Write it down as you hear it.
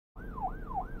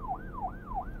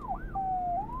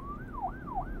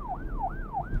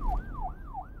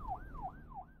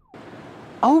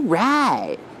All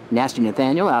right, Nasty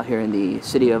Nathaniel out here in the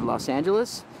city of Los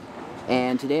Angeles,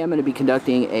 and today I'm going to be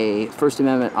conducting a First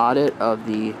Amendment audit of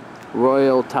the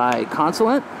Royal Thai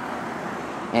Consulate,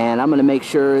 and I'm going to make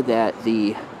sure that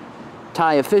the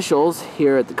Thai officials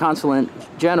here at the Consulate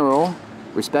General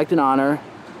respect and honor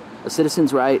a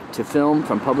citizen's right to film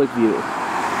from public view.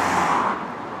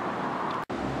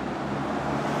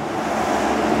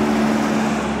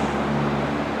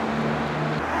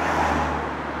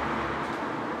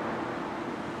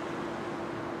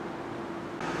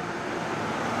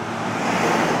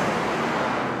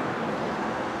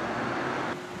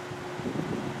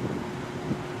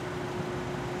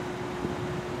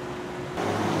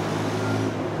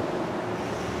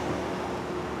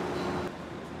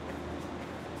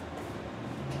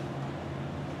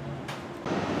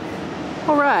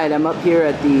 Alright, I'm up here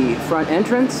at the front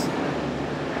entrance,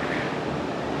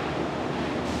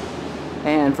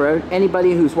 and for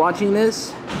anybody who's watching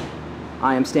this,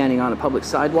 I am standing on a public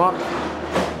sidewalk.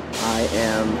 I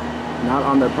am not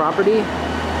on their property. I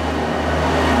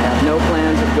have no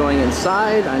plans of going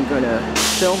inside. I'm going to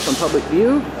film from public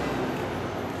view.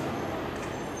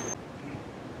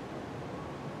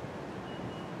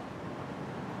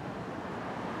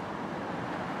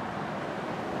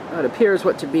 It appears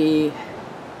what to be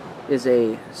is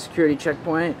a security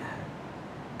checkpoint.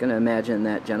 Gonna imagine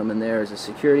that gentleman there is a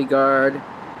security guard.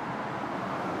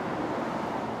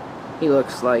 He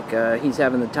looks like he's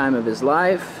having the time of his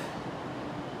life.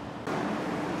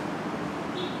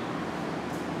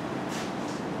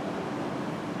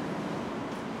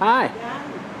 Hi.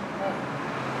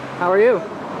 How are you?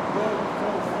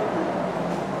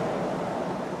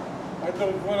 I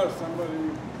don't want somebody.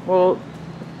 Well,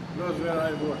 knows where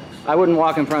I work. I wouldn't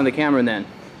walk in front of the camera then.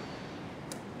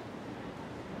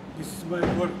 This is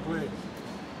my workplace.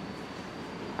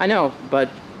 I know, but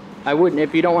I wouldn't,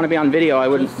 if you don't want to be on video, I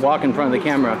wouldn't walk in front of the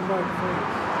camera.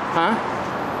 Huh?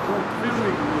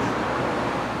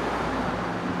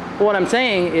 Well, what I'm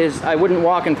saying is I wouldn't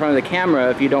walk in front of the camera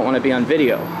if you don't want to be on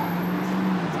video.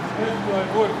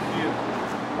 I work here.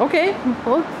 Okay,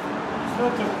 well, It's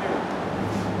not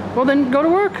okay. well then go to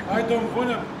work. I don't want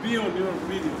to be on your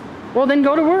video. Well then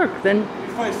go to work. Then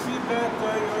If I see that,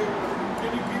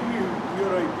 can you give me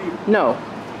your ID? no,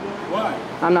 Why?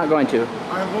 I'm not going to.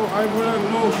 I want to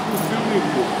know who's filming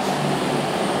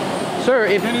you. Sir,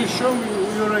 if... Can you show me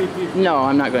your ID? No,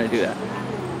 I'm not going to do that.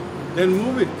 Then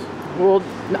move it. Well,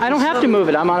 I don't have to move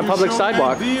it. I'm on a public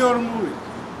sidewalk. ID or move it.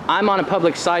 I'm on a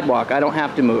public sidewalk. I don't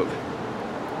have to move.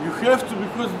 You have to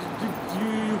because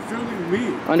you're filming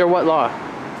me. Under what law?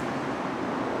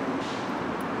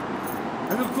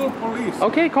 I will call police.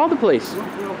 Okay, call the police.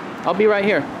 I'll be right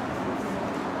here.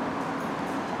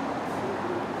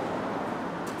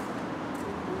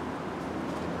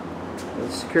 The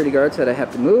security guard said I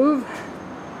have to move,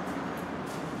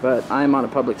 but I'm on a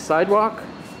public sidewalk.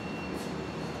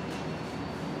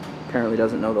 Apparently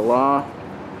doesn't know the law.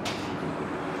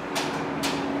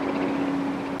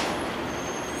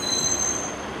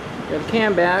 Get the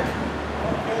cam back.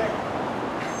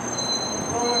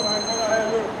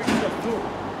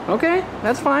 Okay,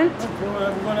 that's fine.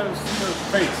 I'm gonna see your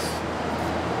face.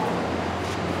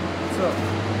 So,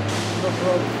 no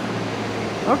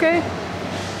problem. Okay.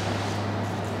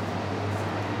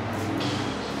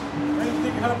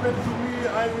 Anything happened to me,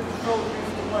 I will show this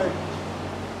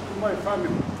to my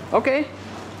family. Okay.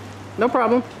 No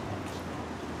problem.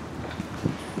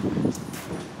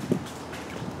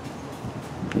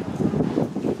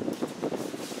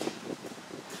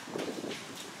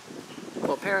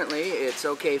 Well, apparently it's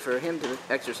okay for him to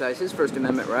exercise his First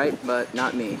Amendment right, but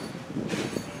not me.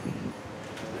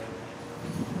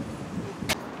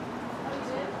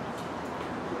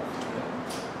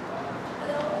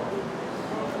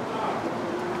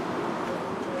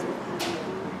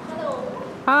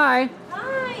 Hi.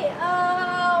 Hi.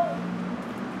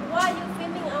 Why are you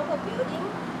filming our building?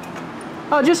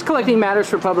 Oh, just collecting matters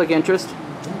for public interest. You know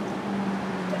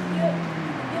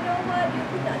what? You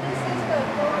could not. This is the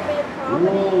government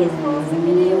property. It's for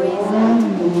security reasons.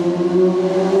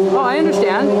 Oh, I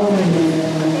understand. Okay.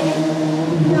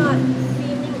 Not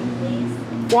filming,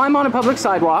 please. Well, I'm on a public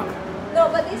sidewalk. No,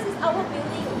 but this is our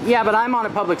building. Yeah, but I'm on a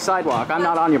public sidewalk. I'm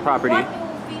not on your property. What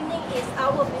you're filming is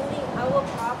our building, our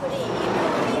property. If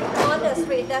you film on the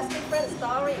street, that's different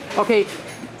story. Okay.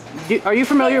 Are you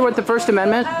familiar with the First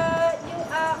Amendment? You are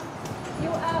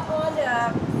on the,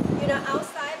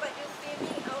 outside, but you're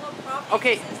filming our property.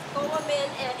 Okay. This is government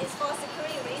and it's for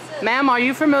security reasons. Ma'am, are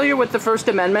you familiar with the First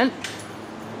Amendment?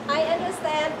 I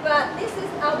understand, but this is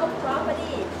our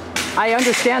property. I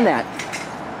understand that.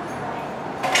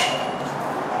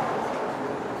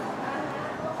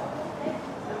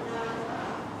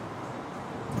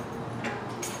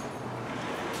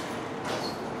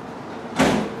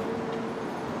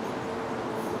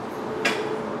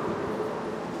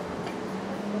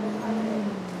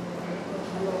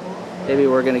 Maybe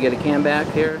we're going to get a cam back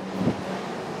here.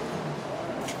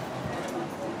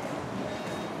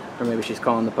 Or maybe she's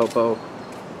calling the popo.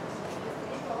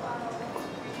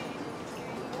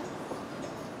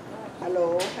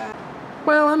 Hello.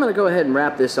 Well, I'm going to go ahead and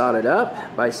wrap this audit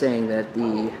up by saying that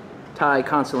the Thai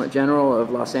Consulate General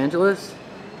of Los Angeles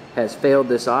has failed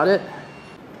this audit.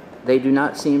 They do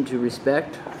not seem to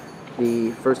respect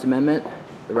the First Amendment,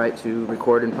 the right to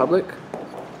record in public.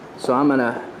 So I'm going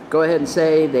to go ahead and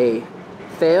say they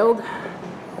failed.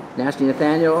 Nasty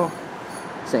Nathaniel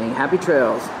saying happy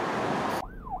trails.